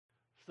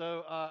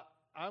So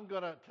I'm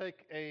going to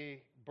take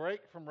a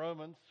break from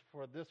Romans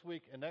for this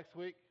week and next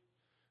week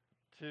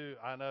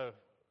I know,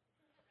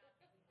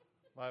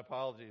 my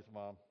apologies,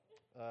 Mom.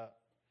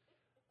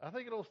 I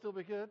think it'll still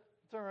be good.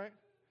 It's all right.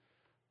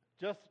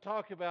 Just to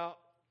talk about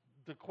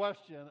the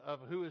question of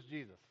who is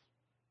Jesus,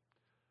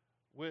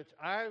 which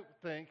I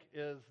think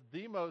is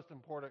the most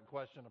important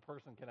question a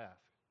person can ask.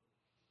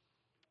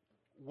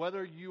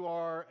 Whether you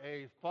are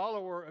a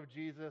follower of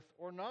Jesus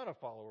or not a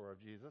follower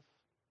of Jesus,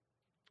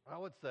 I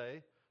would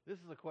say this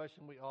is a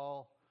question we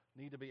all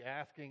need to be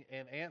asking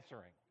and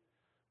answering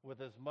with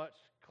as much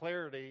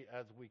clarity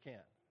as we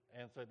can.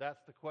 And so that's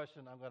the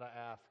question I'm going to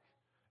ask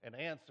and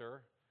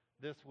answer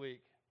this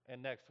week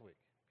and next week,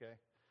 okay?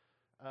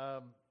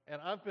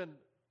 And because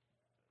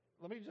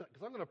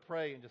I'm going to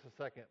pray in just a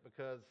second,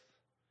 because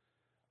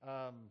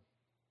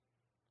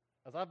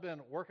as I've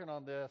been working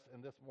on this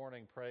and this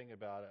morning praying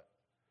about it,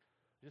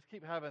 just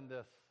keep having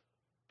this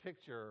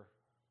picture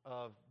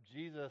of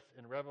Jesus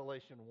in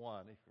Revelation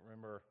 1. If you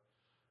remember,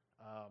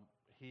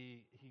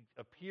 he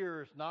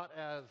appears not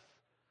as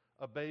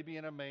a baby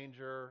in a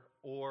manger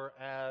or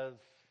as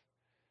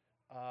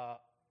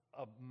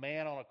a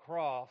man on a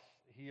cross.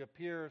 He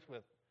appears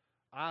with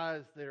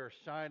eyes that are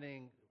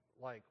shining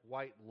like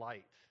white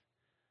light.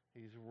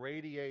 He's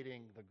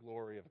radiating the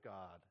glory of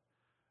God.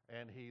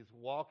 And he's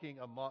walking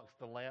amongst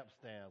the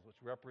lampstands, which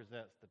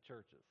represents the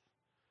churches.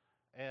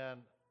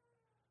 And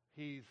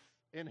he's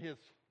in his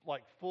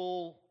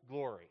full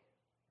glory,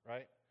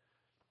 right?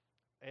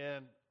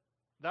 And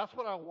that's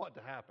what I want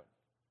to happen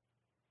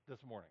this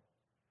morning.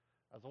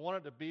 I want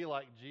it to be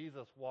like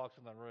Jesus walks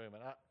in the room.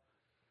 And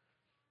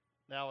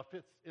now, if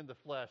it's in the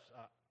flesh,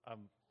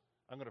 I'm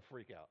going to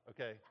freak out,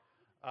 okay?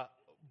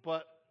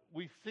 But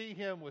we see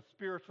him with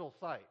spiritual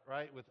sight,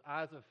 right? With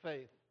eyes of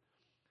faith.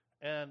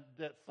 And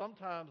that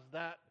sometimes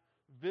that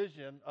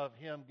vision of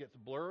him gets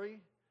blurry,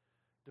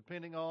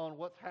 depending on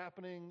what's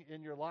happening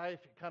in your life.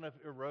 It kind of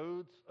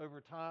erodes over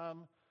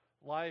time.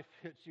 Life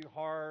hits you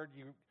hard.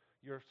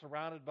 You're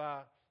surrounded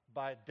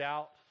by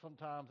doubt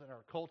sometimes in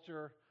our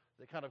culture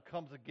that kind of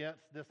comes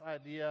against this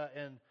idea,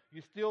 and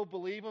you still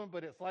believe him,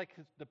 but it's like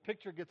the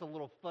picture gets a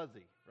little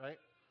fuzzy, right?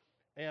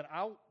 And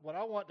what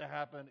I want to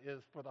happen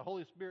is for the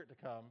Holy Spirit to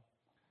come.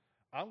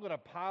 I'm going to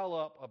pile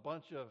up a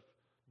bunch of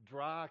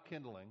dry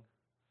kindling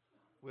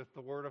with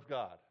the Word of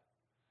God.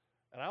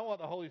 And I want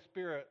the Holy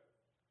Spirit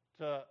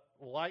to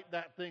light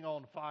that thing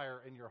on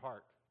fire in your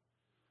heart.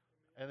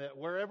 And that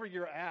wherever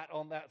you're at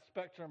on that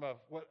spectrum of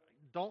what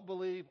don't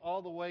believe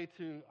all the way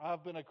to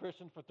I've been a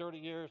Christian for 30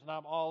 years and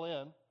I'm all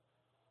in,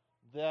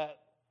 that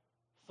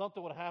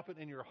something would happen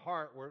in your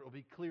heart where it will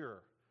be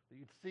clearer, that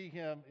you'd see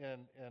him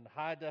in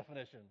high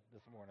definition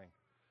this morning.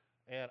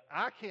 And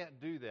I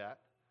can't do that.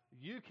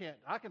 You can't.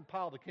 I can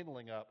pile the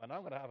kindling up, and I'm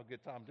going to have a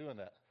good time doing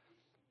that.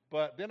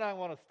 But then I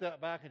want to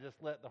step back and just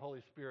let the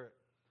Holy Spirit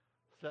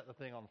set the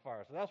thing on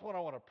fire. So that's what I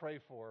want to pray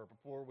for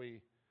before we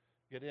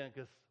get in,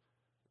 because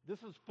this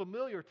is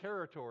familiar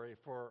territory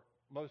for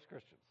most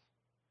Christians.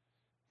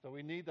 So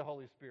we need the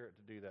Holy Spirit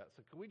to do that.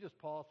 So can we just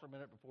pause for a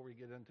minute before we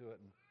get into it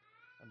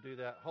and do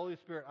that? Holy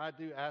Spirit, I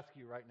do ask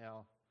you right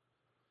now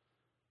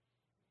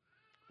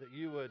that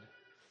you would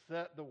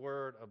set the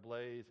Word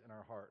ablaze in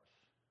our hearts.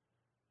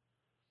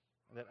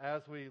 And that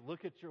as we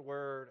look at your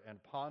Word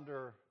and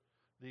ponder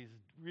these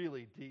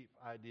really deep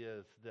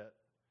ideas, that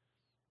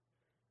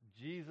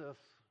Jesus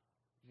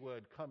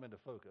would come into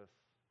focus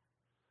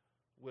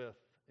with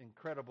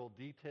incredible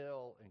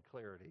detail and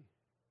clarity.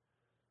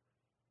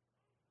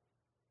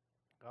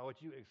 God, would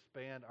you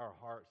expand our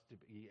hearts to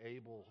be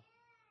able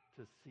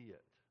to see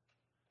it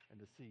and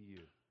to see you.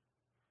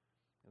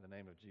 In the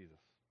name of Jesus.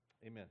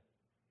 Amen.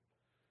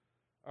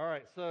 All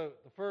right, so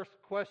the first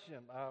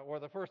question, or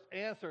the first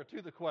answer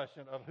to the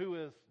question of who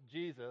is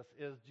Jesus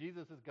is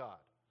God.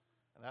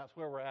 And that's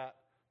where we're at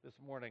this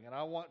morning. And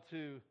I want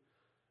to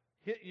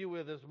hit you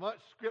with as much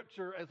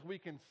scripture as we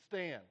can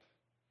stand.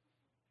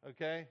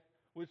 Okay?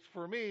 Which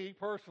for me,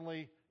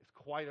 personally, is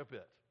quite a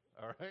bit.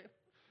 All right?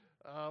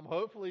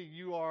 Hopefully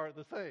you are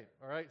the same.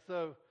 All right?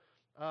 So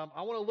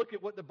I want to look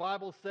at what the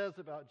Bible says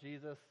about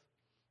Jesus.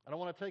 And I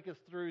want to take us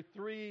through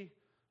 3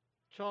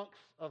 chunks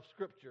of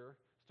scripture,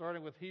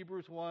 starting with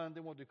Hebrews 1,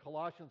 then we'll do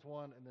Colossians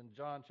 1, and then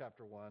John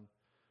chapter 1. And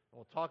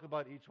we'll talk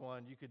about each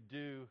one. You could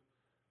do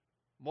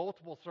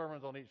multiple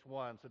sermons on each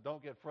one, so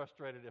don't get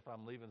frustrated if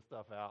I'm leaving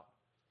stuff out.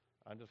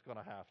 I'm just going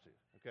to have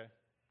to, okay?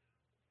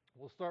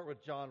 We'll start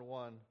with John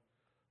 1,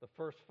 the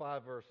first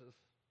 5 verses.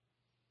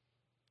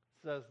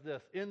 It says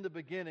this: In the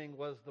beginning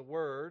was the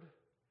Word,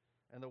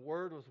 and the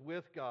Word was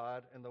with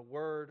God, and the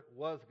Word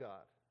was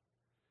God.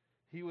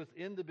 He was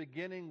in the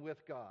beginning with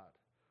God.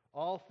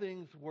 All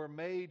things were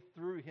made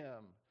through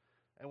him,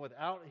 and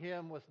without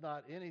him was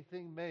not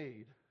anything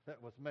made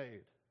that was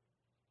made.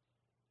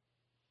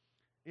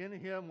 In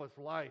him was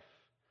life,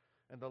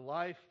 and the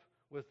life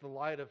was the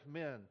light of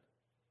men.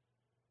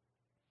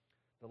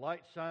 The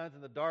light shines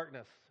in the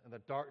darkness, and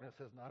the darkness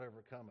has not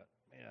overcome it.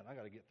 Man, I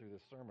got to get through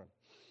this sermon.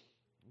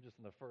 I'm just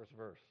in the first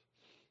verse.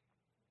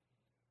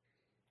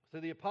 So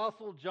the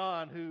Apostle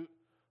John, who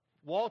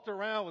walked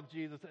around with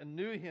Jesus and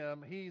knew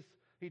him, he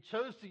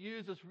chose to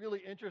use this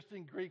really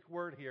interesting Greek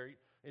word here.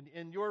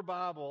 In your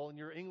Bible, in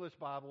your English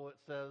Bible, it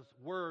says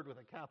word with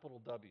a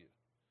capital W.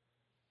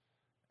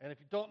 And if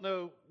you don't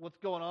know what's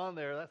going on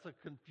there, that's a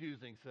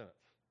confusing sentence,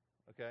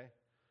 okay?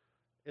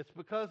 It's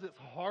because it's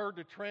hard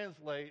to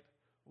translate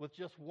with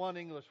just one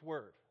English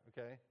word,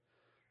 okay?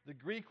 The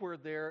Greek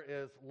word there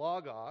is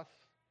logos,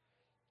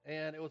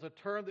 and it was a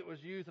term that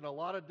was used in a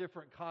lot of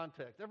different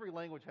contexts. Every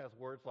language has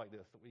words like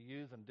this that we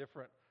use in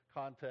different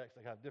contexts.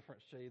 They have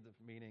different shades of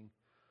meaning.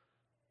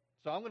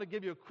 So I'm going to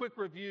give you a quick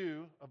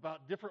review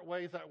about different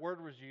ways that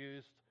word was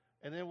used,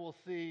 and then we'll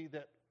see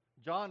that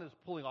John is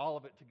pulling all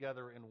of it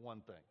together in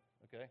one thing,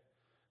 okay?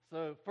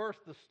 So first,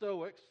 the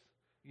Stoics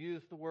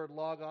used the word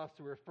logos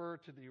to refer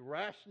to the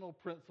rational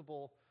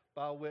principle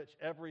by which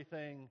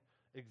everything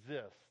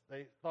exists.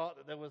 They thought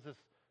that there was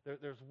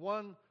there's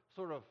one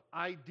sort of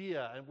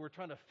idea, and we're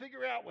trying to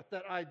figure out what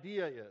that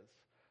idea is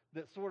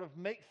that sort of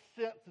makes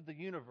sense of the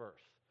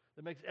universe,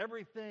 that makes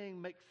everything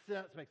make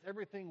sense, makes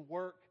everything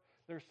work.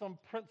 There's some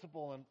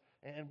principle,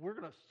 and we're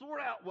going to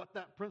sort out what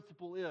that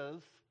principle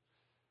is,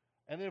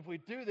 and then if we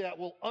do that,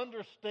 we'll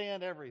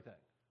understand everything,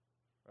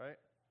 right?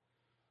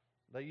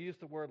 They use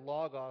the word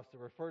logos to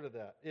refer to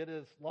that.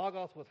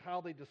 Logos was how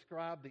they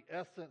described the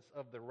essence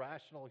of the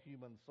rational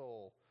human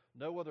soul.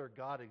 No other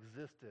God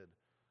existed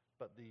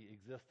but the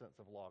existence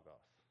of logos.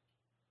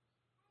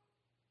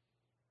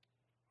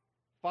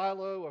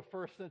 Philo, a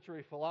first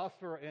century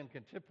philosopher and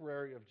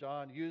contemporary of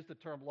John, used the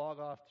term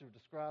logos to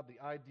describe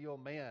the ideal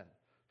man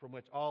from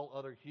which all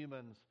other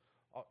humans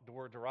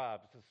were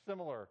derived. It's a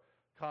similar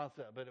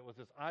concept, but it was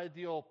this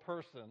ideal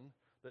person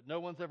that no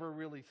one's ever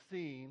really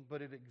seen,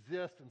 but it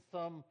exists in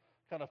some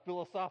kind of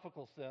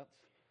philosophical sense,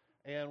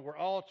 and we're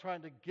all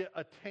trying to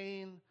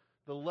attain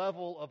the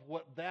level of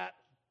what that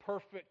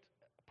perfect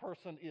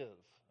person is,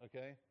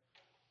 okay?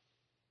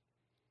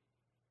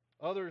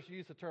 Others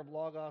use the term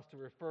logos to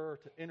refer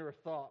to inner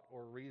thought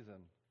or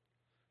reason,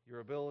 your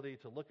ability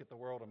to look at the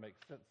world and make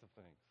sense of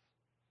things.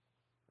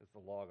 It's the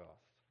logos.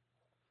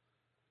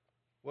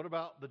 What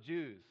about the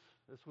Jews?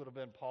 This would have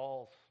been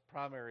Paul's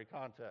primary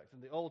context.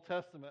 In the Old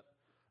Testament,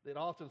 it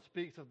often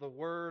speaks of the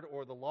word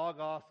or the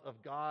logos of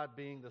God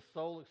being the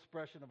sole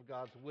expression of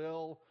God's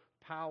will,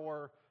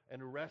 power,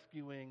 and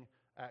rescuing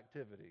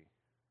activity.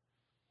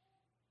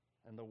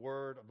 And the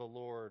word of the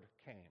Lord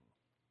came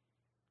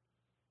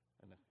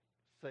and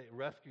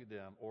rescued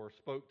them or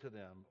spoke to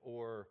them.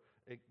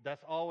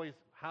 That's always,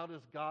 how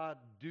does God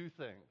do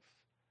things?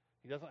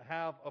 He doesn't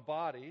have a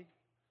body.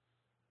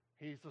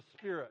 He's a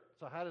spirit.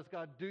 So how does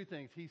God do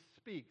things? He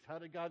speaks. How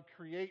did God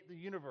create the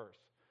universe?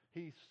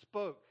 He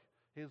spoke.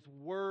 His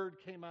word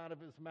came out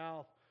of his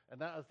mouth, and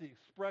that is the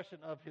expression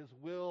of his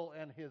will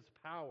and his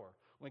power.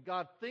 When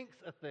God thinks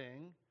a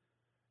thing,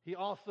 he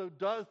also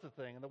does the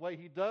thing. And the way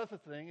he does the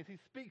thing is he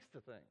speaks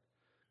the thing.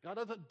 God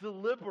doesn't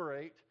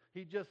deliberate.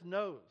 He just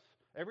knows.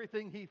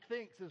 Everything he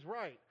thinks is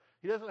right.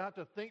 He doesn't have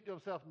to think to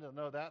himself,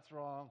 no, that's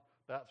wrong,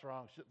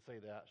 shouldn't say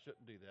that,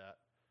 shouldn't do that.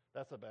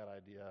 That's a bad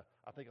idea.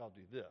 I think I'll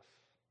do this.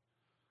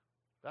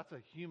 That's a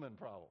human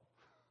problem.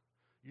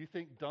 You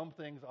think dumb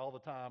things all the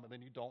time, and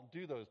then you don't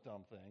do those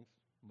dumb things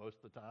most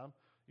of the time.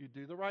 You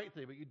do the right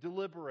thing, but you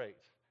deliberate,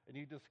 and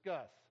you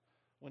discuss.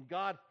 When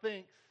God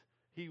thinks,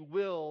 he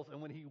wills,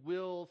 and when he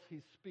wills,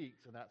 he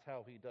speaks, and that's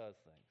how he does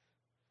things.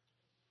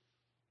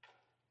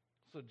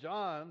 So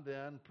John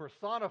then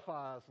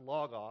personifies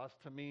logos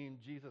to mean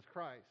Jesus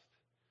Christ.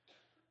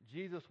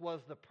 Jesus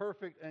was the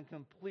perfect and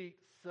complete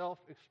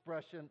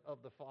self-expression of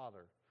the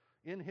Father.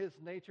 In his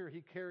nature,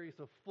 he carries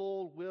the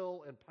full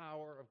will and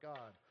power of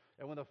God.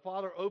 And when the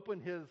Father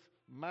opened his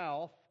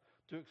mouth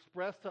to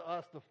express to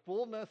us the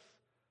fullness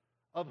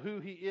of who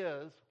he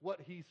is, what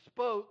he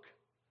spoke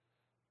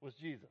was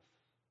Jesus.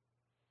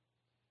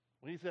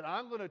 When he said,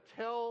 I'm going to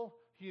tell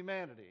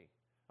humanity,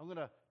 I'm going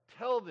to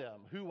tell them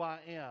who I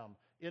am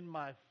in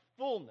my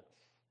fullness.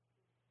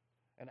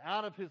 And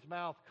out of his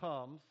mouth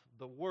comes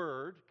the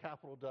Word,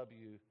 capital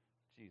W,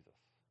 Jesus,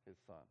 his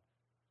Son.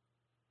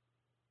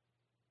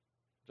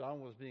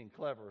 John was being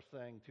clever,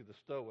 saying to the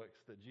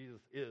Stoics that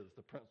Jesus is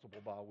the principle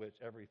by which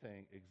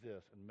everything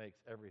exists and makes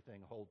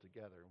everything hold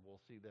together. And we'll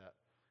see that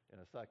in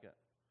a second.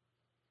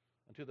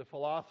 And to the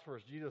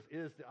philosophers, Jesus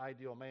is the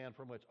ideal man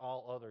from which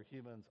all other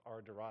humans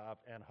are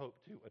derived and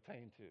hope to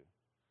attain to.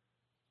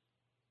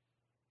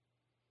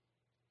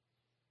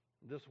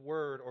 This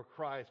word, or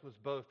Christ, was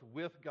both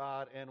with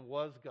God and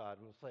was God.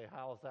 We'll say,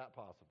 how is that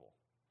possible?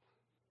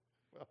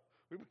 Well,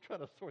 we've been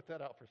trying to sort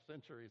that out for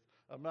centuries.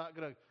 I'm not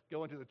going to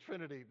go into the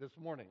Trinity this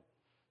morning,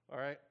 all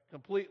right,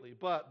 completely.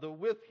 But the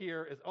with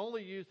here is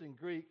only used in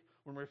Greek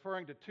when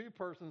referring to two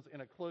persons in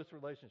a close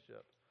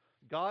relationship.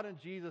 God and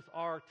Jesus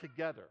are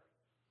together.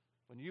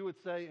 When you would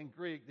say in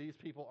Greek, these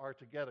people are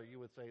together, you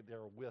would say they're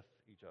with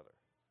each other.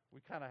 We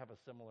kind of have a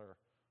similar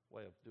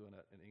way of doing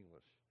it in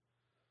English.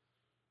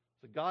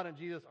 So God and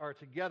Jesus are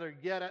together,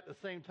 yet at the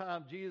same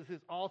time, Jesus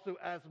is also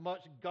as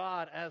much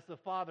God as the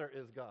Father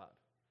is God.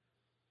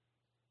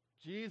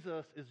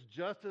 Jesus is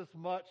just as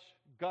much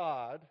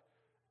God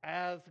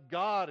as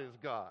God is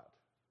God.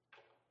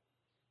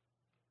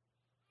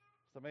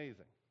 It's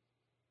amazing.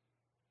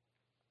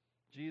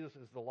 Jesus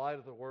is the light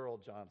of the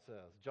world, John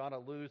says. John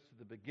alludes to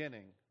the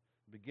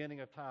beginning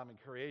of time and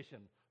creation.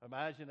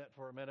 Imagine it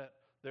for a minute.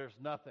 There's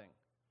nothing.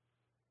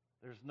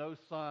 There's no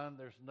sun.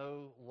 There's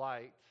no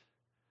light.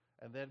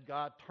 And then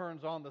God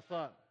turns on the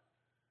sun.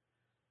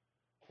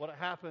 What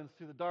happens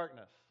to the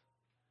darkness?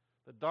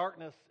 The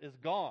darkness is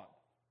gone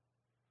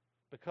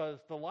because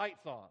the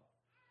light's on.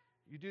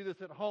 You do this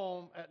at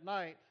home at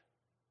night.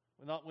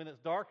 When it's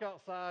dark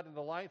outside and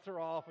the lights are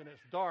off and it's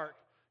dark,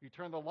 you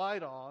turn the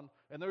light on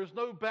and there's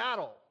no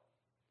battle.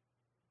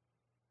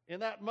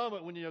 In that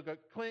moment when you go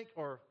clink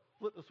or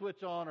flip the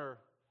switch on or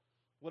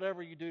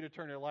whatever you do to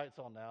turn your lights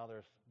on now,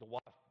 there's the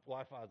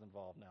Wi-Fi's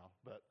involved now,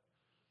 but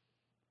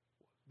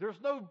there's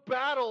no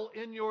battle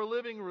in your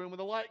living room when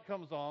the light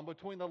comes on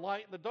between the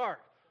light and the dark.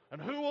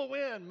 And who will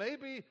win?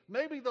 Maybe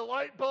the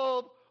light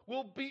bulb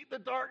will beat the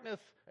darkness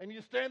and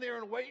you stand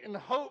there and wait and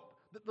hope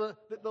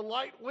that the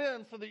light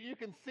wins so that you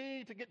can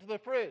see to get to the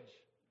fridge.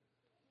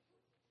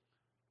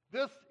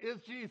 This is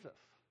Jesus.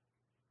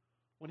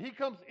 When he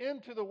comes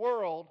into the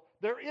world,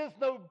 there is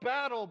no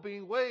battle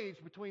being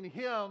waged between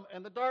him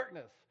and the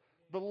darkness.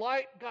 The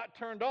light got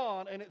turned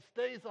on and it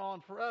stays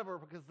on forever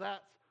because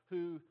that's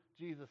who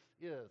Jesus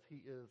is. He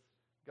is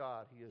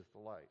God. He is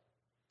the light.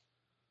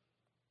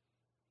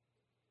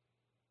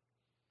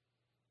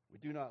 We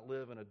do not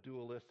live in a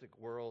dualistic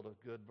world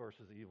of good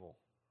versus evil.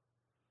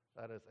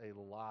 That is a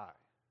lie.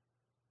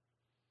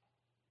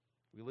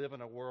 We live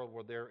in a world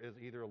where there is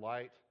either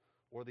light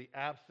or the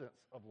absence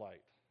of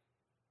light.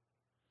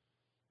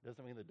 It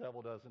doesn't mean the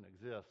devil doesn't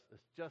exist.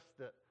 It's just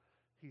that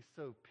he's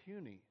so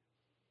puny.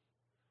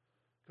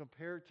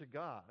 Compared to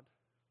God,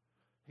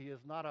 he is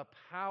not a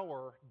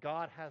power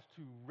God has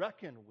to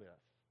reckon with.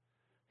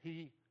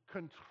 He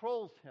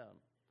controls him.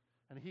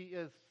 And he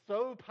is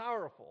so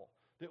powerful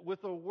that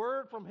with a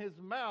word from his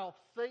mouth,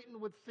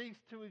 Satan would cease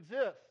to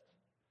exist.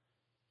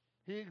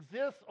 He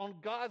exists on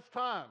God's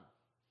time,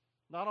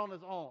 not on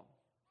his own.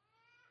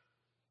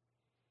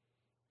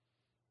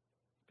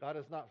 God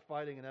is not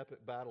fighting an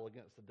epic battle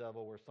against the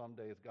devil where some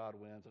days God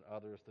wins and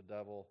others the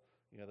devil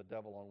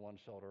on one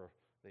shoulder,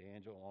 the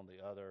angel on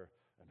the other,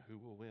 and who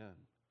will win?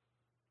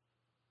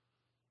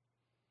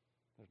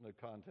 There's no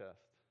contest.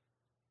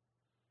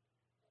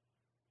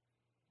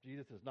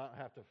 Jesus does not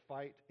have to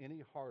fight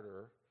any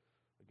harder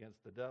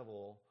against the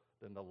devil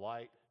than the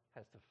light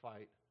has to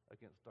fight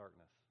against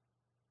darkness.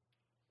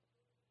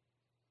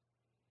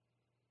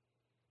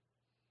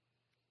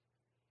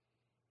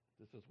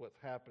 This is what's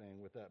happening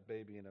with that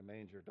baby in a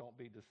manger. Don't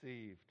be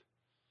deceived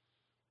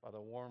by the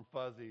warm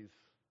fuzzies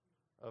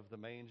of the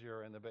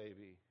manger and the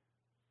baby.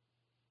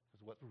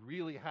 Because what's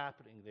really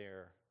happening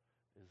there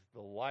is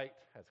the light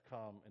has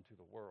come into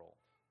the world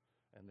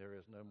and there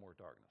is no more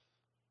darkness.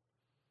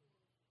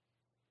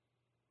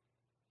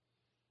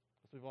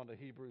 Let's move on to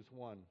Hebrews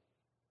 1.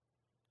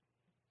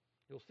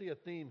 You'll see a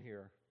theme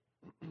here.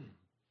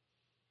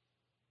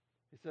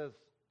 He says,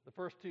 the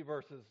first two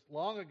verses,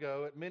 long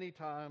ago, at many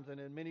times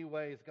and in many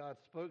ways, God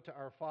spoke to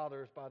our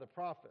fathers by the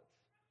prophets.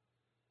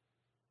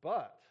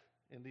 But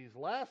in these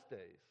last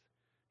days,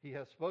 he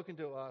has spoken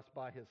to us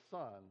by his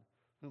Son,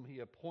 whom he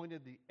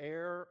appointed the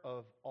heir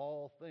of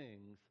all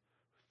things,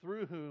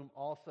 through whom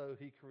also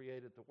he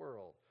created the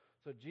world.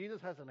 So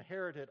Jesus has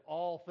inherited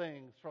all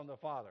things from the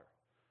Father.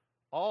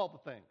 All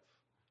the things.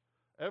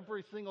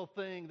 Every single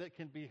thing that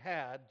can be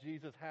had,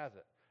 Jesus has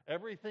it.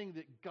 Everything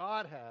that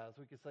God has,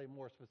 we could say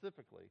more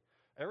specifically,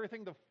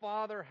 everything the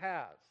Father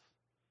has,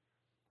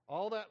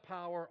 all that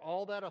power,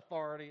 all that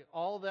authority,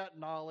 all that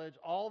knowledge,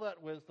 all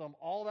that wisdom,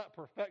 all that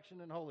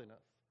perfection and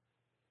holiness,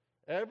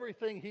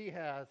 everything he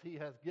has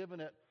given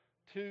it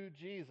to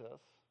Jesus,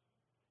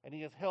 and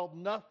he has held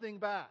nothing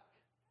back.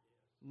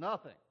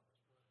 Nothing.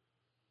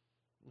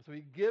 And so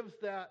he gives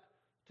that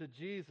to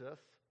Jesus,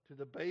 to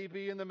the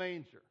baby in the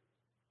manger.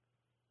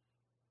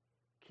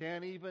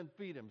 Can't even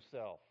feed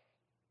himself.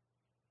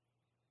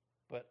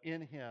 But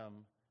in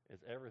him is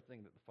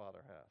everything that the Father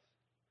has.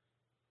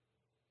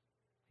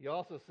 He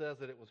also says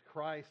that it was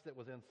Christ that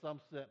was in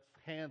some sense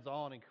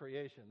hands-on in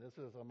creation. This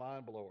is a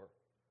mind blower.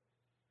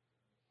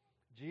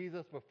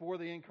 Jesus, before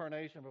the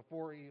incarnation,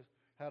 before he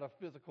had a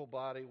physical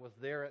body, was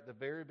there at the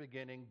very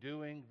beginning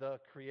doing the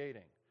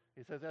creating.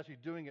 He says actually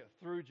doing it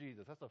through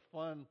Jesus. That's a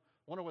fun,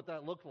 wonder what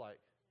that looked like.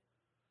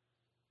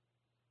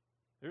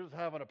 They're just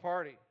having a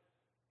party.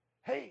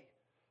 Hey,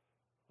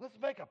 let's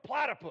make a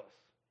platypus.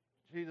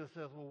 Jesus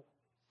says, well,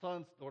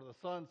 the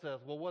son says,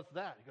 well, what's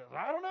that? He goes,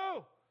 I don't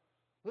know.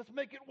 Let's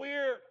make it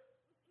weird.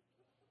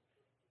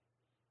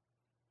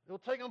 It'll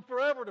take them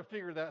forever to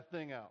figure that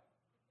thing out.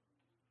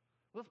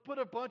 Let's put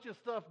a bunch of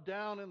stuff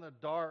down in the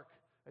dark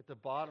at the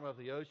bottom of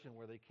the ocean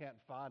where they can't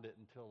find it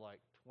until like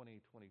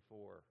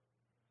 2024.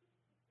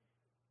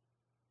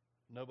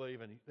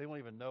 They won't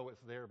even know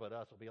it's there but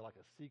us. It'll be like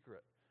a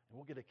secret. And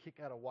we'll get a kick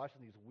out of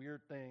watching these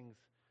weird things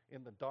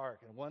in the dark.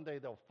 And one day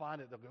they'll find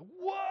it. They'll go,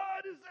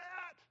 what is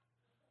that?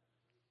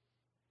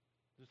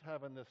 Just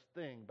having this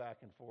thing back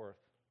and forth.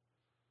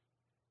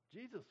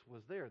 Jesus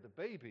was there. The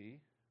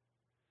baby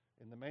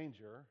in the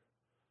manger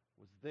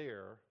was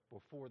there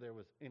before there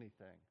was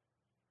anything.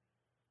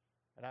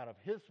 And out of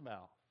his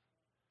mouth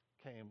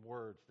came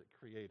words that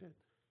created,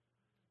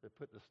 that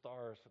put the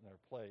stars in their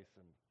place.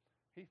 And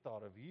he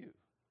thought of you.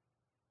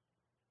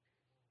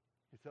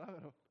 He said,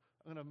 I'm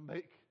going to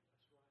make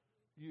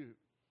you.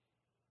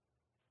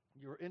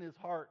 You're in his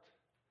heart.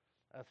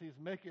 As he's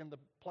making the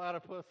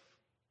platypus,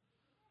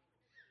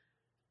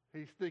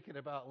 he's thinking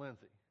about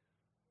Lindsay.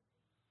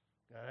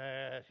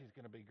 She's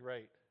going to be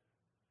great.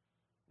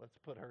 Let's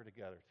put her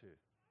together too.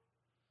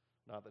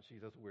 Not that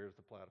she's as weird as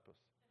the platypus.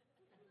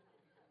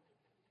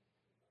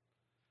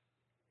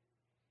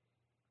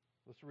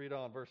 Let's read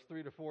on. Verse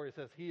 3 to 4, he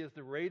says, He is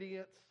the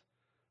radiance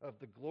of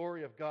the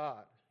glory of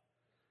God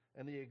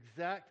and the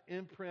exact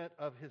imprint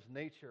of his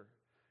nature.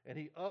 And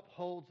he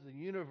upholds the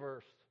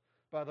universe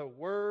by the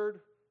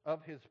word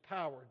of his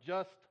power.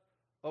 Just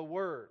a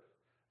word.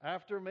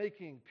 After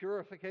making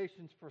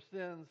purifications for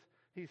sins,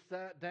 he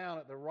sat down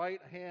at the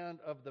right hand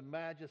of the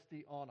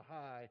majesty on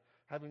high,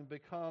 having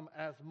become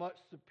as much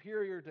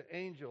superior to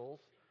angels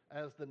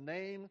as the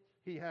name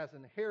he has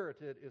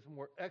inherited is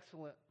more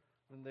excellent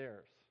than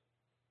theirs.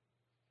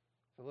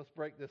 So let's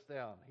break this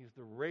down. He's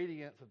the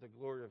radiance of the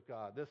glory of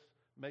God. This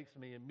makes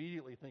me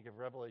immediately think of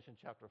Revelation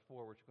chapter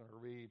 4, which we're going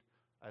to read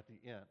at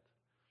the end.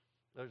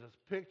 There's this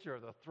picture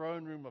of the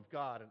throne room of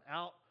God, and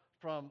out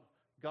from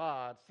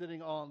God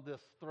sitting on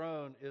this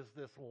throne is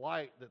this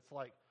light that's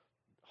like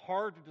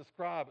hard to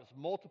describe. It's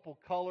multiple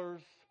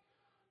colors,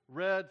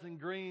 reds and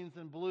greens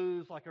and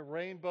blues, like a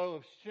rainbow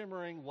of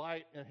shimmering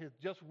light, and his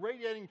just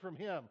radiating from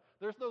him.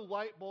 There's no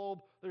light bulb,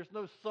 there's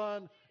no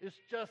sun. It's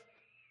just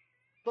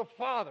the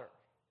Father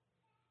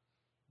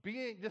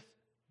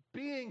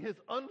being his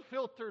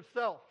unfiltered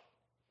self,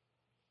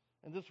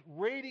 and this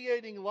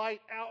radiating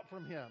light out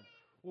from him.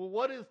 Well,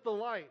 what is the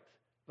light?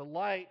 The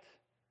light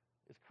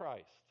is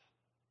Christ.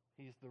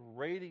 He's the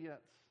radiance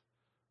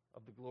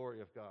of the glory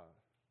of God.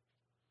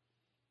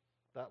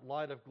 That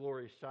light of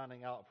glory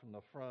shining out from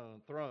the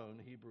throne,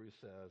 Hebrews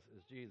says,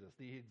 is Jesus,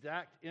 the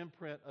exact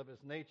imprint of his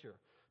nature.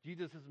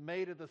 Jesus is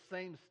made of the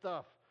same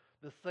stuff,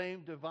 the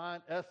same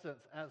divine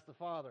essence as the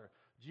Father.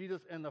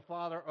 Jesus and the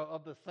Father are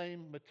of the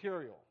same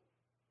material,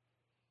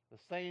 the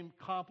same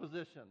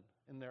composition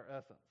in their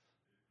essence.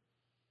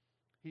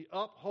 He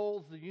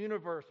upholds the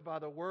universe by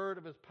the word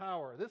of his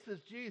power. This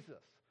is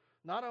Jesus.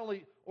 He not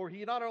only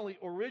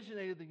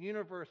originated the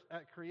universe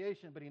at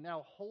creation, but he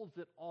now holds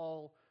it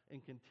all in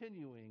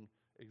continuing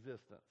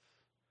existence.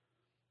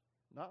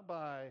 Not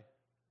by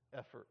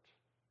effort,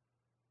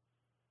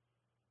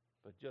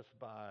 but just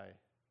by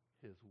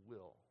his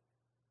will,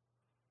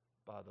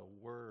 by the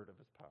word of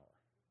his power.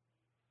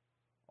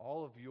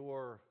 All of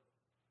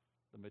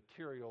the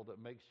material that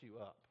makes you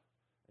up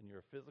in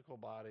your physical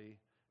body,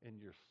 in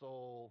your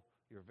soul,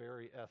 your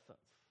very essence.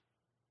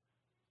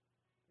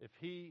 If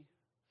he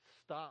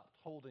stopped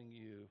holding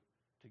you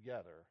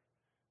together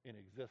in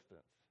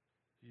existence,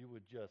 you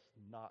would just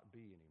not be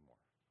anymore.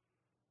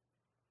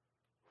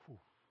 Whew.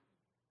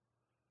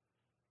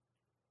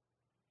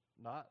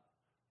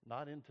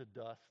 Not into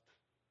dust,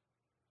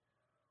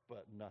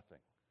 but nothing.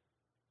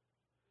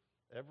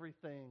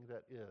 Everything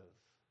that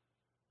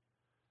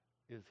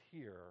is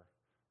here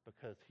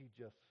because he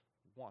just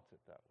wants it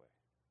that way.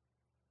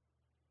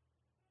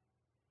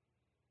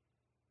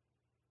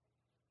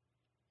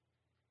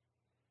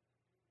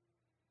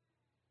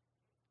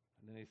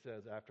 And then he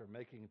says, after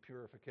making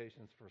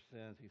purifications for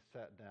sins, he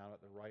sat down at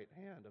the right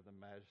hand of the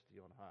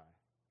majesty on high.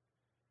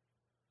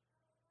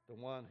 The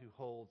one who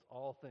holds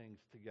all things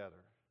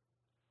together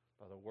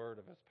by the word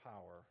of his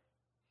power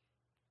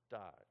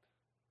died.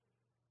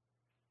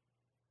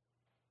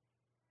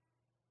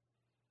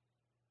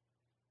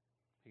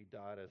 He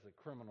died as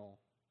a criminal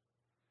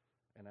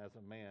and as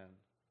a man.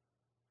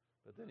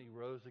 But then he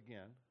rose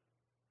again,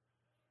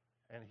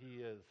 and he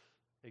is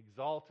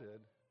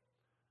exalted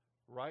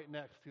right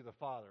next to the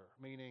Father,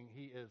 meaning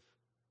he is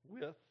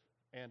with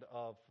and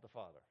of the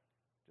Father,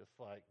 just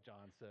like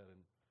John said in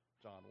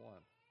John 1.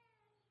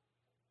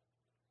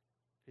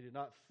 He did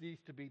not cease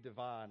to be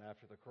divine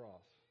after the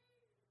cross.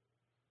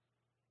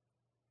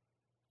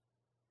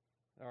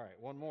 All right,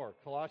 one more.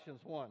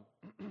 Colossians 1,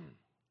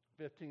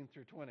 15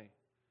 through 20.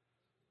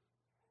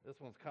 This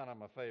one's kind of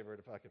my favorite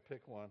if I could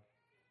pick one.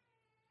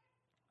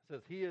 It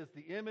says, He is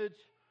the image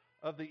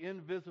of the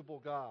invisible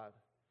God,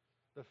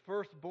 the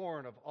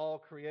firstborn of all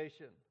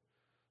creation.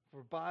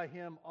 For by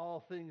him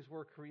all things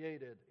were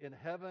created, in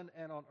heaven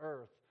and on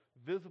earth,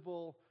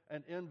 visible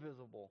and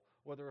invisible,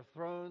 whether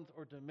thrones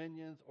or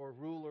dominions or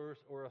rulers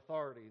or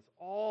authorities.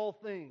 All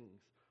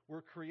things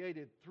were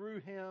created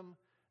through him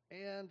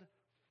and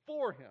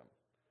for him.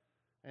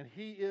 And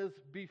he is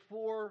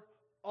before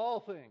all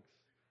things,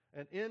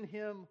 and in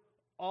him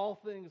all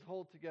things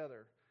hold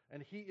together.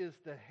 And he is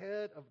the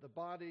head of the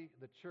body,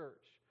 the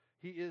church.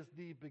 He is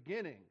the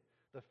beginning,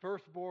 the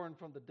firstborn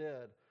from the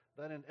dead,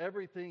 that in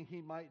everything he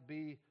might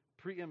be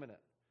preeminent.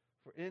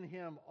 For in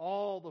him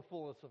all the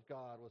fullness of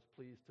God was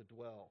pleased to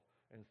dwell,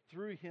 and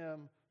through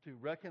him to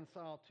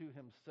reconcile to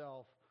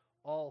himself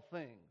all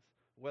things,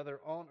 whether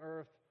on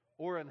earth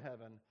or in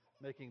heaven,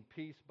 making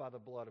peace by the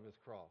blood of his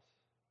cross.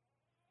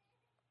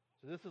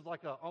 So this is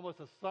like almost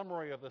a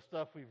summary of the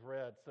stuff we've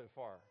read so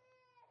far.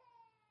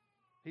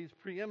 He's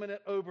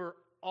preeminent over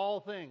all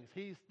things.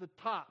 He's the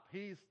top.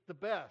 He's the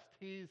best.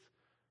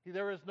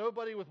 There is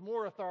nobody with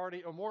more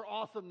authority or more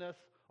awesomeness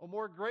or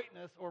more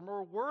greatness or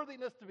more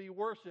worthiness to be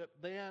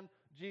worshipped than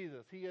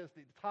Jesus. He is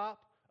the top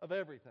of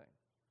everything.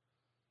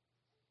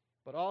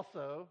 But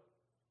also,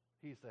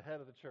 he's the head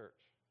of the church.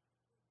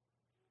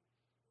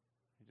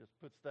 He just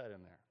puts that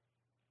in there.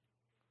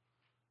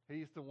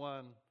 He's the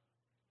one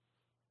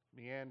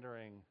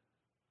meandering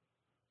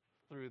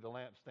through the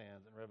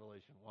lampstands in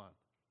Revelation 1.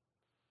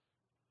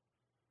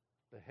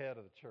 The head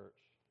of the church.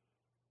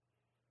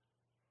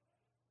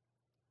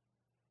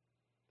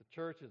 The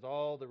church is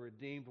all the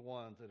redeemed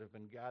ones that have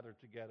been gathered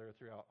together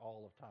throughout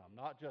all of time,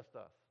 not just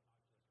us.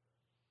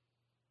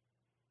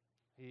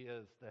 He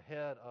is the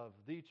head of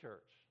the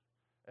church.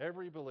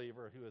 Every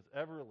believer who has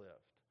ever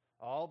lived,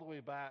 all the way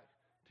back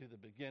to the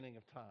beginning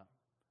of time,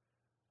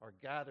 are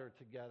gathered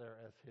together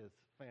as his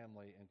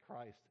family, and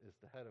Christ is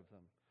the head of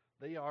them.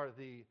 They are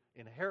the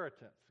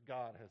inheritance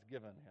God has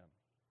given him.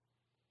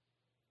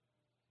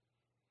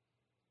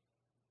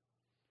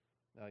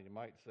 Now you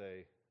might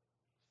say,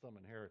 some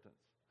inheritance.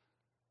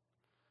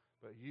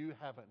 But you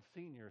haven't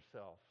seen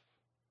yourself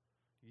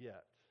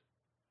yet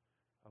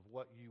of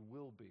what you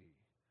will be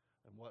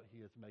and what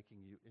he is making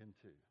you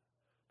into.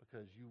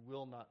 Because you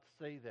will not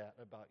say that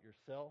about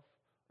yourself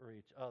or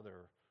each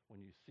other when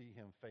you see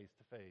him face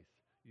to face.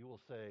 You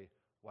will say,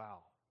 wow,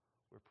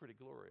 we're pretty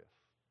glorious.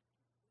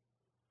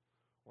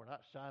 We're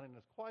not shining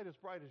as quite as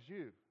bright as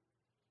you,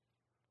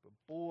 but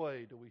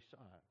boy, do we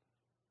shine.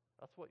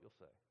 That's what you'll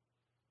say.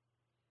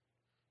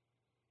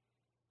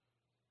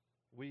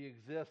 We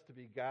exist to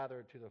be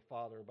gathered to the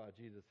Father by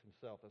Jesus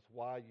himself. That's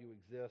why you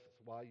exist.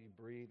 That's why you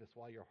breathe. That's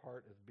why your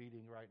heart is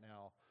beating right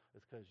now.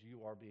 It's because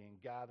you are being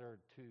gathered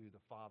to the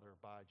Father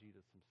by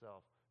Jesus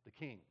himself, the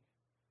King.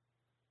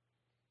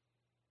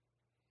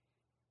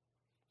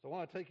 So I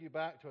want to take you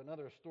back to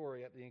another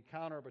story at the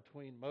encounter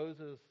between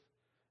Moses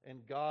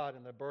and God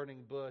in the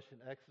burning bush in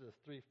Exodus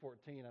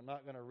 3:14. I'm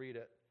not going to read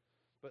it.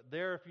 But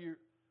there, if you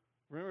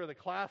remember the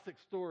classic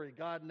story,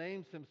 God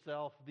names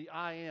himself the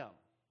I Am.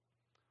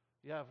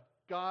 You have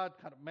God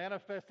kind of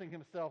manifesting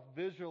himself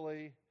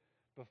visually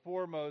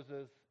before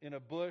Moses in a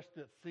bush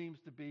that seems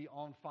to be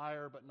on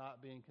fire but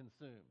not being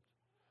consumed.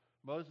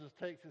 Moses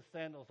takes his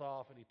sandals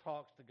off and he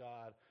talks to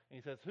God. And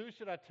he says, who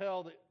should I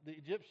tell the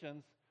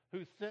Egyptians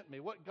who sent me?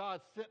 What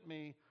God sent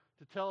me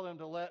to tell them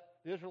to let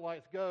the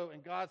Israelites go?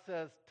 And God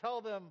says, tell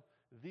them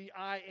the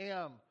I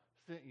Am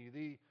sent you.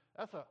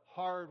 That's a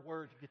hard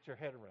word to get your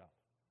head around.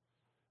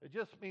 It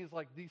just means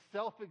like the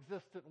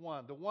self-existent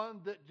one, the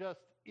one that just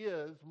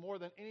is more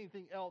than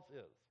anything else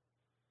is.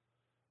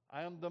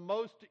 I am the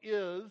most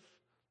is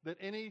that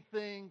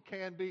anything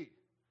can be.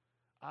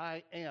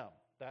 I am.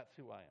 That's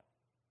who I am.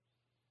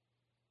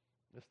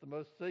 It's the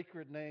most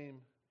sacred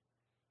name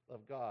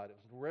of God. It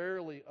was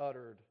rarely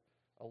uttered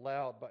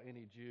aloud by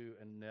any Jew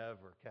and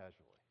never casually.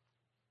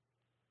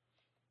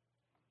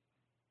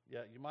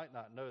 Yet you might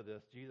not know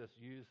this. Jesus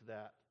used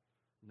that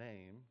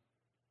name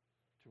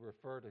to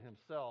refer to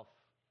himself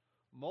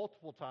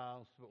multiple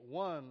times, but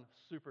one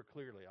super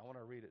clearly. I want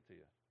to read it to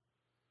you.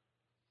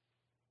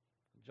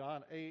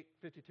 John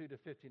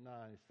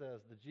 8:52-59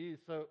 says,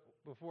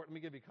 let me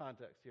give you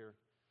context here.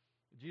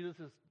 Jesus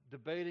is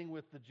debating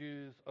with the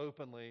Jews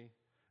openly,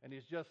 and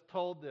he's just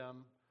told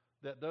them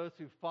that those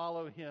who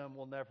follow him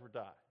will never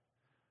die.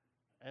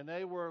 And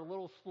they were a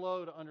little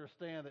slow to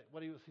understand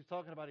that he's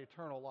talking about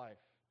eternal life.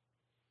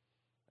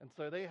 And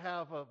so they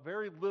have a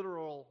very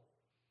literal,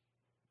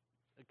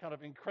 kind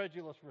of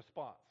incredulous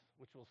response,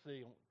 which we'll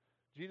see.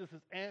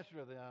 Jesus' answer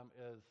to them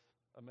is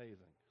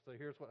amazing. So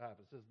here's what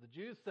happens. It says, the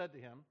Jews said to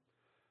him,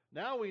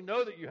 now we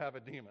know that you have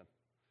a demon.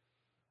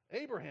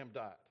 Abraham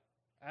died,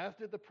 as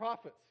did the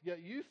prophets.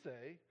 Yet you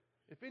say,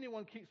 if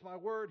anyone keeps my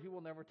word, he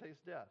will never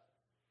taste death.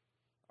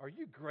 Are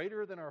you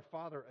greater than our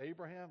father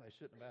Abraham? They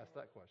shouldn't have asked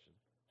that question.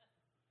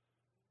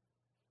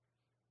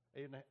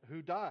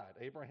 Who died?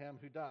 Abraham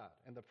who died.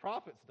 And the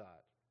prophets died.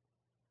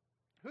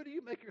 Who do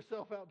you make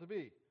yourself out to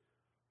be?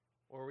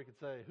 Or we could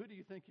say, who do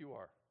you think you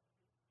are?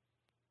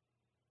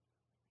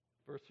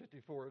 Verse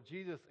 54,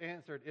 Jesus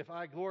answered, if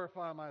I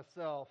glorify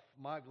myself,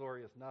 my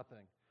glory is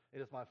nothing. It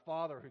is my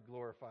Father who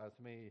glorifies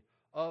me,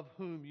 of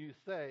whom you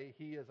say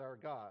he is our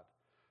God.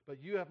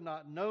 But you have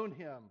not known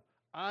him.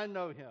 I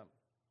know him.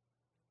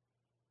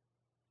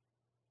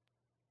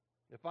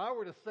 If I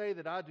were to say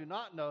that I do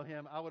not know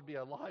him, I would be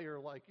a liar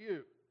like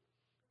you.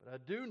 But I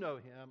do know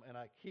him, and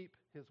I keep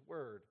his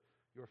word.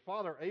 Your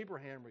father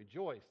Abraham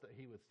rejoiced that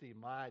he would see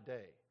my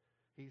day.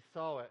 He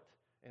saw it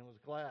and was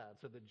glad.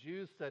 So the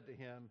Jews said to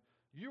him,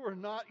 you are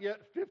not yet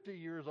 50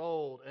 years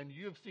old, and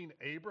you have seen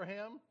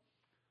Abraham?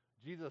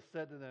 Jesus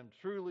said to them,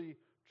 truly,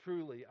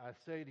 truly, I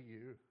say to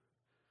you,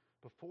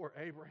 before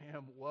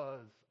Abraham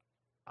was,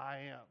 I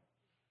am.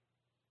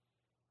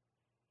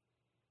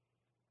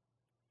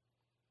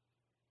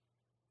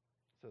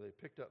 So they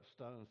picked up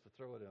stones to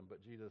throw at him,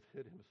 but Jesus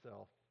hid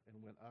himself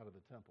and went out of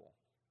the temple.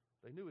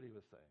 They knew what he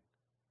was saying.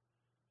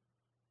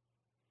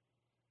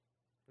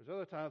 There's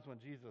other times when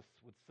Jesus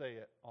would say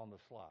it on the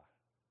sly,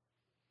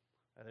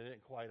 and they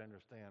didn't quite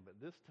understand. But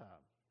this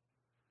time,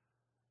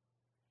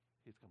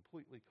 he's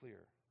completely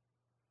clear.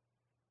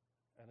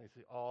 And they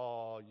say,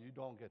 "Oh, you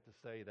don't get to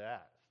say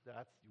that.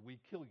 We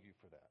kill you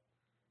for that."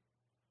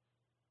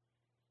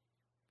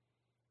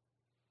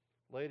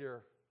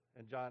 Later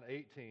in John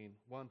 18,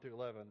 1 through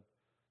 11,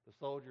 the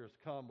soldiers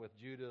come with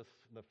Judas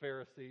and the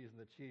Pharisees and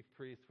the chief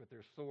priests with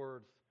their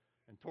swords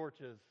and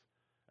torches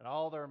and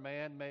all their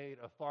man-made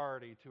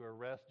authority to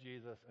arrest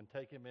Jesus and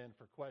take him in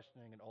for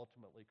questioning and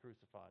ultimately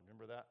crucifying.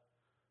 Remember that?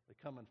 They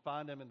come and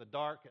find him in the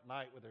dark at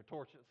night with their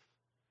torches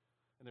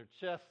and their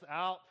chests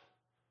out.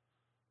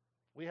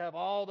 We have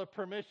all the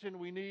permission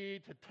we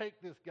need to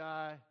take this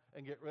guy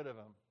and get rid of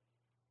him.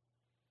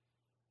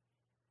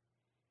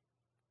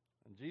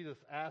 And Jesus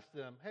asked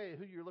them, "Hey,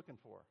 who are you looking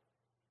for?"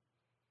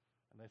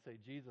 And they say,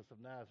 "Jesus of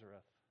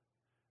Nazareth."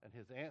 And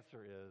his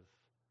answer is,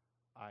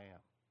 "I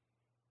am."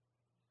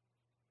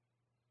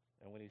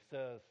 And when he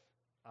says,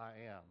 "I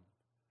am,"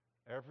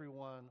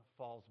 everyone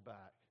falls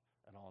back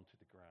and onto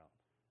the ground.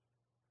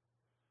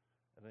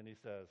 And then he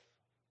says,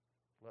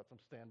 lets them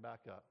stand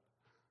back up.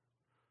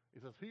 He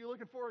says, "Who are you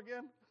looking for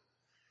again?"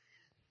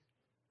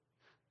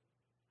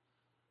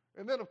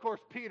 And then, of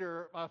course,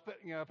 Peter, my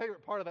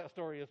favorite part of that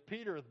story is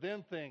Peter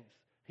then thinks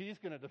he's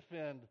going to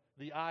defend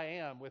the "I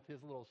am" with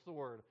his little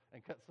sword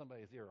and cut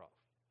somebody's ear off.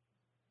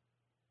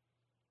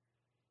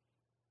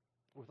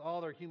 With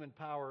all their human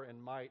power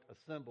and might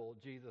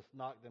assembled, Jesus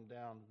knocked them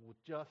down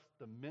with just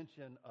the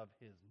mention of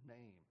his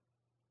name.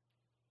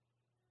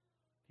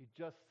 He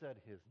just said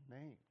his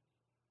name.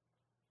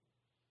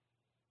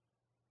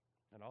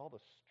 And all the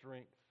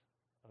strength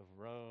of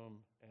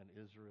Rome and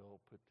Israel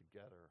put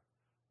together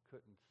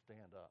couldn't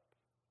stand up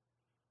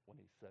when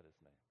he said his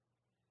name.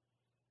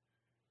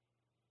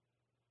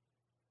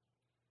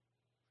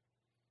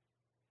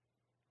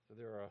 So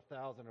there are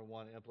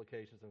 1,001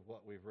 implications of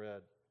what we've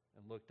read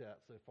and looked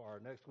at so far.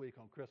 Next week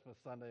on Christmas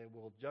Sunday,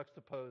 we'll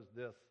juxtapose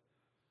this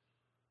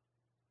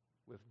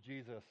with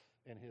Jesus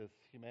and his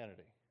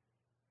humanity.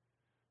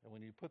 And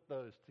when you put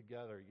those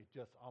together, you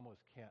just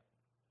almost can't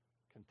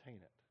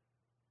contain it.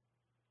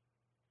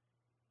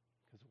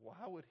 Because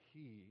why would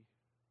he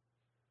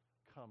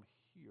come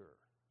here?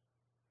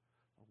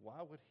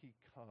 Why would he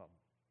come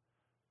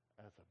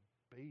as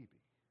a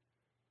baby?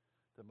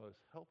 The most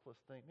helpless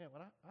thing. Man,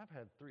 I've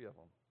had 3 of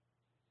them.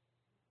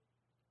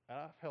 And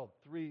I've held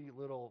 3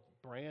 little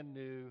brand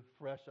new,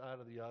 fresh out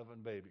of the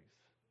oven babies.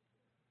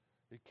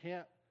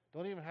 You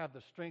don't even have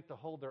the strength to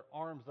hold their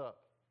arms up.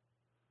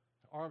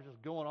 Their arms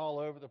just going all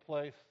over the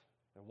place.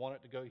 They want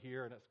it to go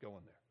here and it's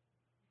going there.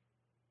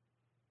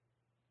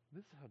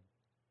 This is how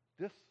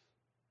this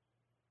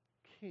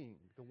king,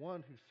 the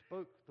one who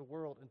spoke the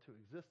world into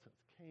existence,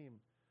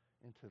 came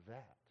into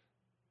that.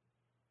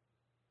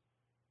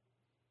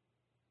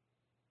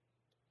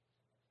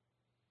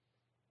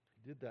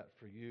 He did that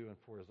for you and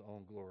for his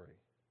own glory.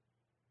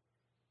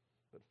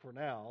 But for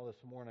now,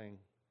 this morning,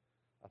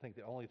 I think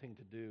the only thing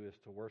to do is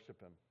to worship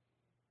him.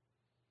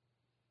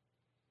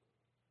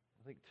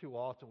 I think too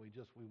often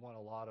we want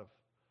a lot of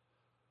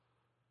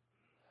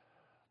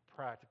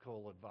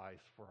practical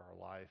advice for our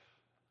life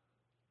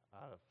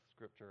out of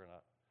Scripture, and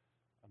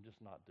I'm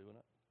just not doing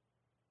it.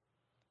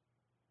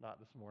 Not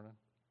this morning.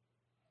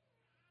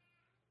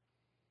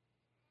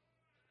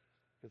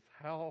 Because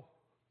how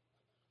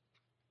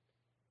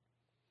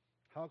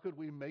could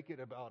we make it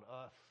about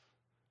us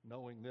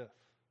knowing this?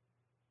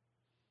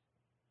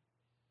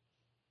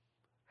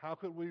 How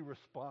could we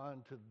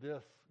respond to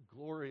this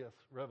glorious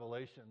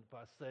revelation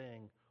by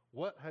saying,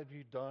 "What have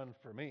you done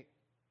for me?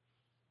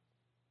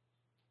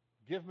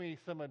 Give me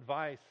some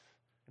advice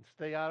and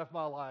stay out of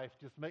my life.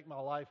 Just make my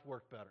life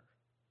work better."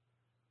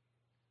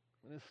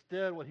 And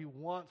instead, what he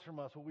wants from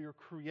us, what we were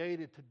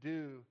created to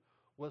do,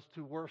 was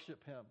to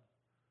worship him.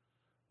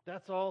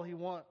 That's all he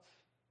wants.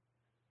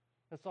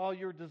 That's all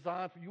you're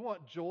designed for. You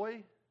want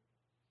joy?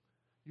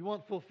 You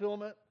want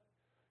fulfillment?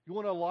 You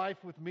want a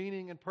life with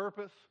meaning and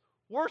purpose?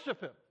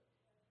 Worship him.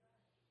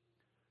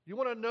 You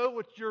want to know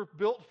what you're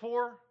built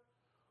for?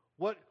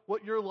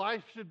 What your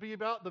life should be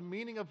about? The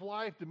meaning of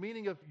life, the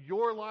meaning of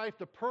your life,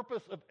 the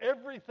purpose of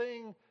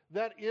everything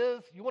that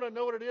is? You want to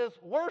know what it is?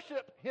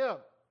 Worship him.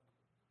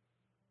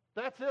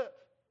 That's it.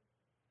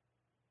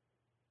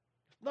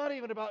 It's not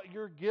even about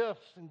your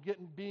gifts and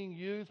being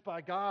used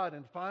by God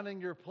and finding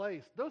your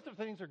place. Those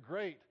things are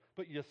great,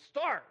 but you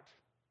start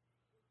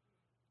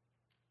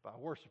by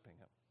worshiping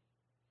him.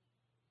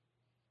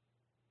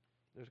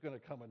 There's going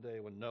to come a day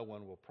when no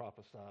one will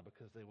prophesy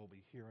because they will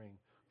be hearing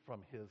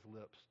from his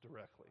lips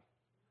directly.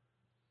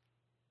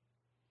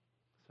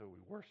 So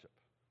we worship.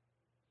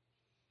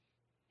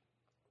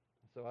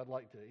 So I'd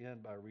like to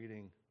end by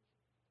reading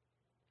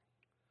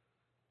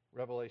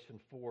Revelation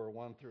 4,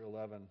 1 through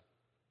 11.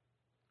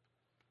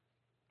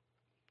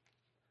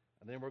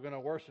 And then we're going to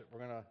worship.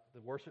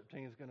 The worship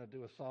team is going to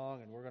do a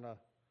song and we're going to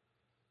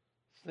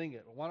sing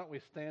it. Why don't we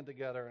stand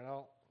together and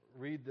I'll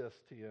read this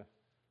to you.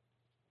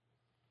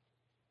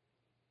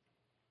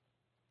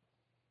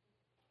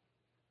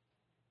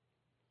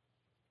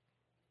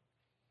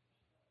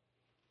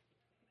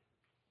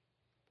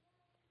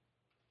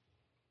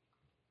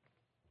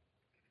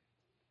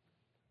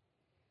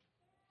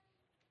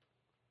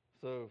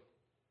 So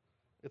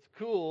it's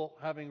cool,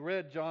 having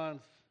read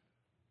John's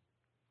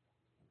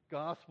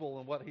gospel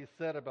and what he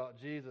said about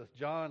Jesus,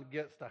 John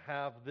gets to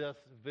have this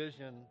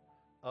vision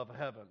of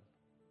heaven.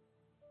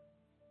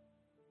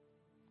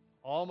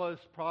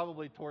 Almost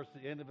probably towards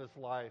the end of his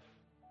life,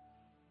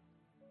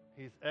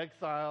 he's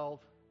exiled,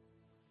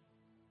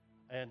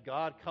 and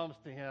God comes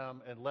to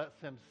him and lets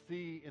him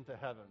see into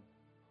heaven.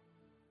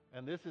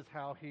 And this is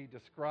how he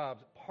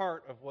describes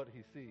part of what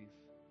he sees.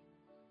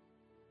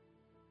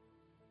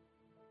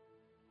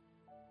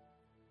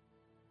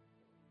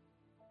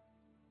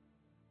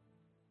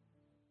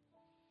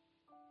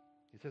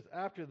 He says,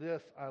 "After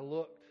this I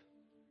looked,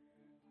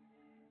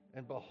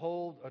 and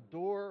behold, a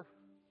door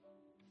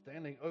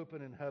standing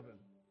open in heaven.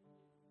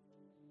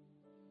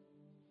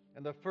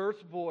 And the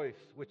first voice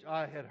which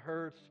I had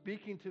heard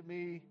speaking to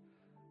me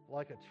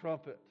like a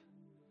trumpet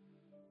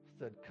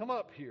said, 'Come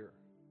up here,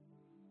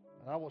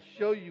 and I will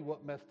show you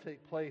what must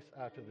take place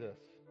after this.'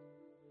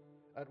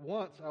 At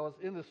once I was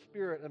in the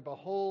Spirit, and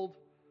behold,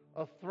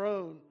 a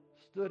throne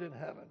stood in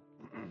heaven,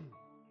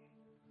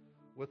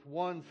 with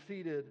one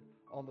seated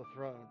on the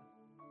throne.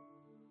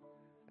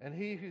 And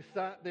he who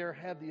sat there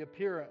had the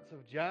appearance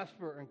of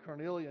jasper and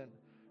carnelian,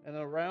 and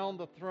around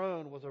the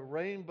throne was a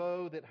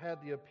rainbow that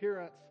had the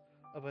appearance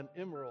of an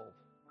emerald.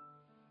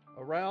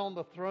 Around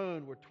the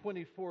throne were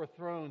 24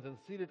 thrones, and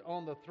seated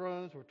on the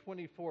thrones were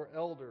 24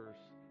 elders,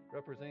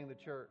 representing the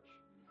church,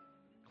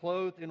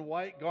 clothed in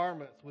white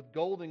garments with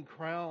golden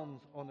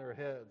crowns on their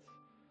heads.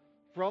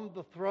 From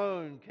the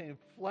throne came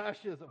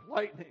flashes of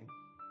lightning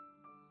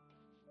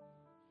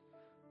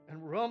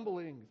and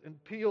rumblings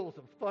and peals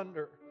of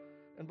thunder.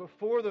 And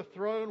before the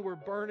throne were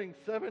burning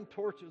 7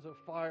 torches of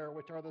fire,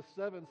 which are the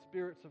 7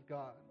 spirits of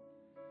God.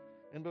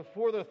 And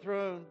before the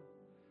throne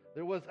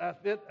there was as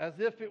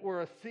if it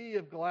were a sea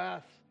of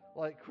glass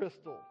like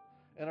crystal.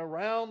 And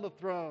around the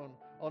throne,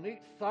 on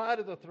each side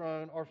of the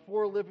throne, are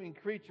 4 living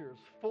creatures,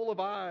 full of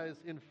eyes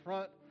in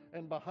front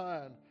and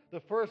behind. The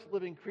first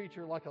living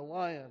creature like a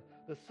lion,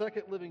 the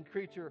second living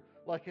creature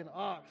like an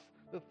ox,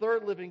 the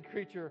third living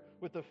creature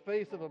with the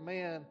face of a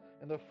man,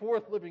 and the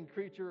fourth living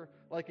creature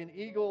like an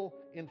eagle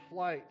in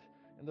flight.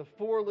 And the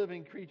 4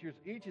 living creatures,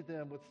 each of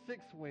them with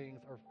 6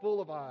 wings, are full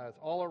of eyes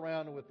all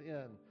around and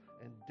within.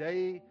 And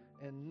day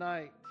and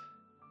night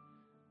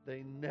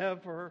they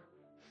never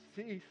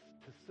cease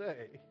to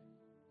say,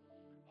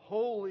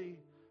 'Holy,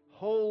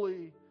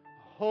 holy,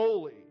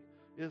 holy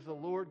is the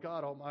Lord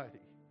God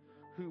Almighty,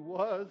 who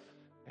was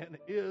and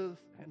is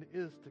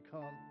to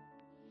come.'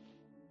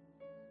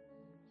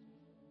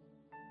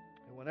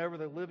 And whenever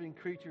the living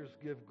creatures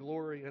give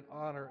glory and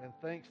honor and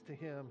thanks to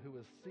him who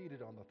is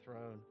seated on the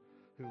throne,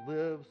 who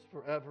lives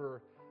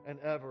forever and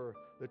ever,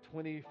 the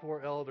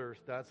 24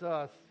 elders, that's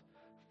us,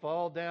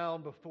 fall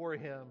down before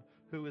him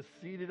who is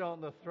seated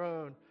on the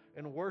throne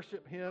and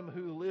worship him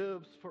who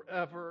lives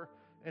forever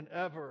and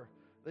ever.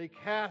 They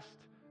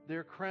cast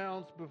their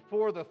crowns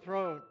before the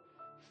throne,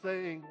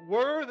 saying,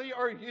 'Worthy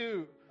are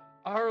you,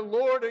 our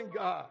Lord and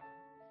God,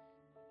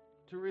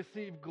 to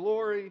receive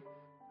glory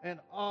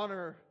and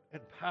honor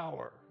and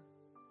power.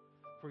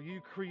 For you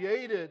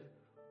created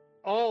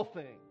all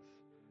things,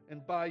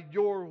 and by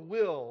your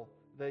will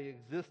they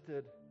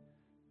existed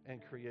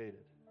and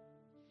created.'"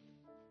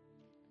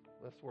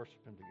 Let's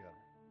worship him together.